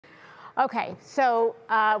Okay, so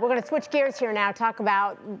we're going to switch gears here now, talk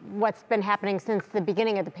about what's been happening since the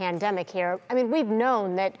beginning of the pandemic here. I mean, we've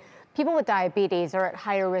known that people with diabetes are at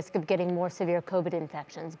higher risk of getting more severe COVID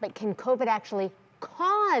infections, but can COVID actually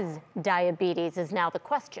cause diabetes is now the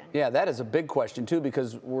question. Yeah, that is a big question too,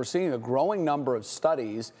 because we're seeing a growing number of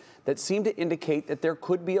studies that seem to indicate that there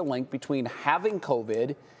could be a link between having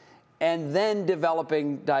COVID and then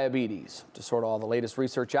developing diabetes. To sort all the latest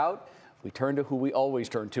research out, we turn to who we always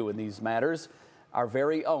turn to in these matters, our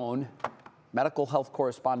very own medical health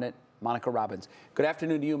correspondent, Monica Robbins. Good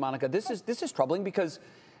afternoon to you, Monica. This is troubling because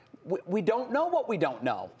we don't know what we don't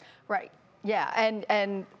know. Right. Yeah.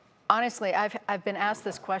 And honestly, I've been asked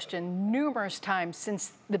this question numerous times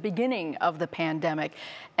since the beginning of the pandemic.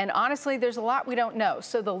 And honestly, there's a lot we don't know.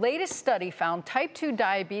 So the latest study found type 2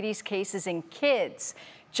 diabetes cases in kids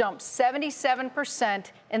jumped 77%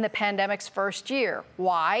 in the pandemic's first year.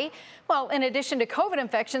 Why? Well, in addition to COVID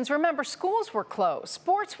infections, remember, schools were closed,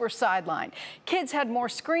 sports were sidelined, kids had more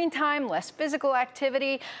screen time, less physical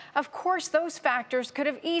activity. Of course, those factors could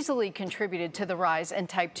have easily contributed to the rise in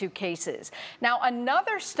type 2 cases. Now,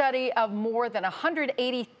 another study of more than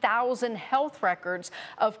 180,000 health records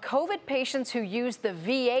of COVID patients who used the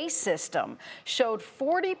VA system showed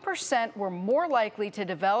 40% were more likely to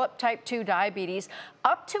develop type 2 diabetes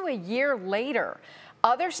up to a year later.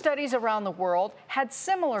 Other studies around the world had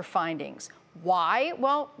similar findings. Why?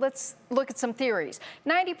 Well, let's look at some theories.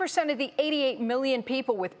 90% of the 88 million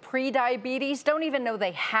people with prediabetes don't even know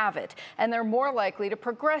they have it, and they're more likely to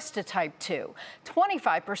progress to type 2.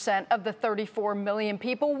 25% of the 34 million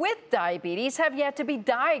people with diabetes have yet to be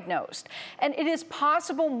diagnosed. And it is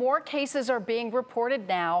possible more cases are being reported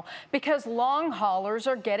now because long haulers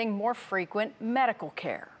are getting more frequent medical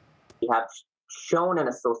care. We have shown an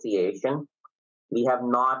association. We have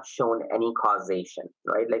not shown any causation,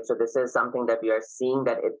 right? So this is something that we are seeing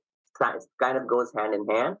that it kind of goes hand in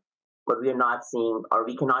hand, but we are not seeing, or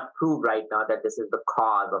we cannot prove right now that this is the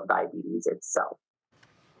cause of diabetes itself.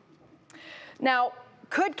 Now,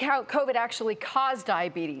 could COVID actually cause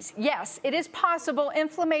diabetes? Yes, it is possible.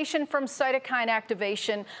 Inflammation from cytokine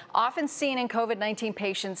activation, often seen in COVID-19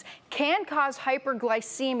 patients, can cause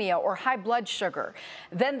hyperglycemia or high blood sugar.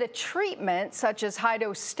 Then the treatment, such as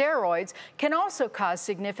high-dose steroids, can also cause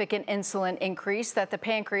significant insulin increase that the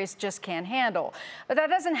pancreas just can't handle. But that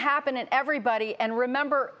doesn't happen in everybody. And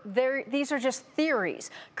remember, these are just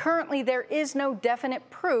theories. Currently, there is no definite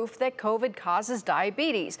proof that COVID causes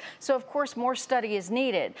diabetes. So, of course, more study is needed.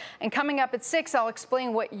 And coming up at 6, I'll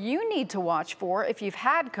explain what you need to watch for if you've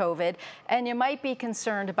had COVID and you might be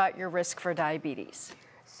concerned about your risk for diabetes.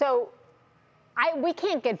 So we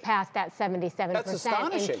can't get past that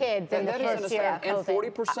 77% in kids in the first year of COVID.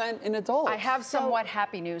 And 40% in adults. I have somewhat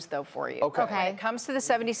happy news, though, for you. Okay. When it comes to the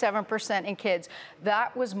 77% in kids,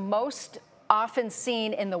 that was most often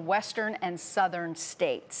seen in the western and southern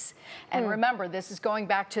states. And remember, this is going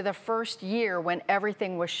back to the first year when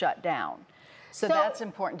everything was shut down. So that's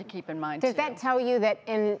important to keep in mind, Does that tell you that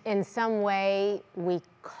in some way we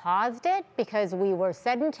caused it because we were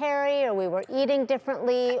sedentary or we were eating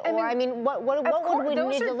differently? I mean, what would we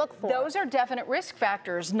need to look for? Those are definite risk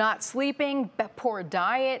factors. Not sleeping, poor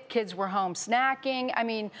diet, kids were home snacking. I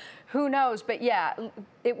mean, who knows? But yeah,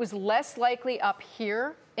 it was less likely up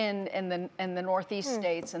here in the northeast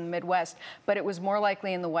states and the Midwest, but it was more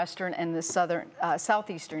likely in the western and the southern,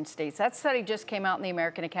 southeastern states. That study just came out in the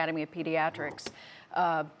American Academy of Pediatrics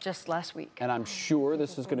just last week. And I'm sure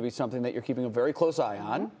this is going to be something that you're keeping a very close eye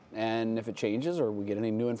on. And if it changes or we get any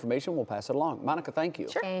new information, we'll pass it along. Monica, thank you.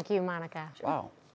 Sure. Thank you, Monica. Wow.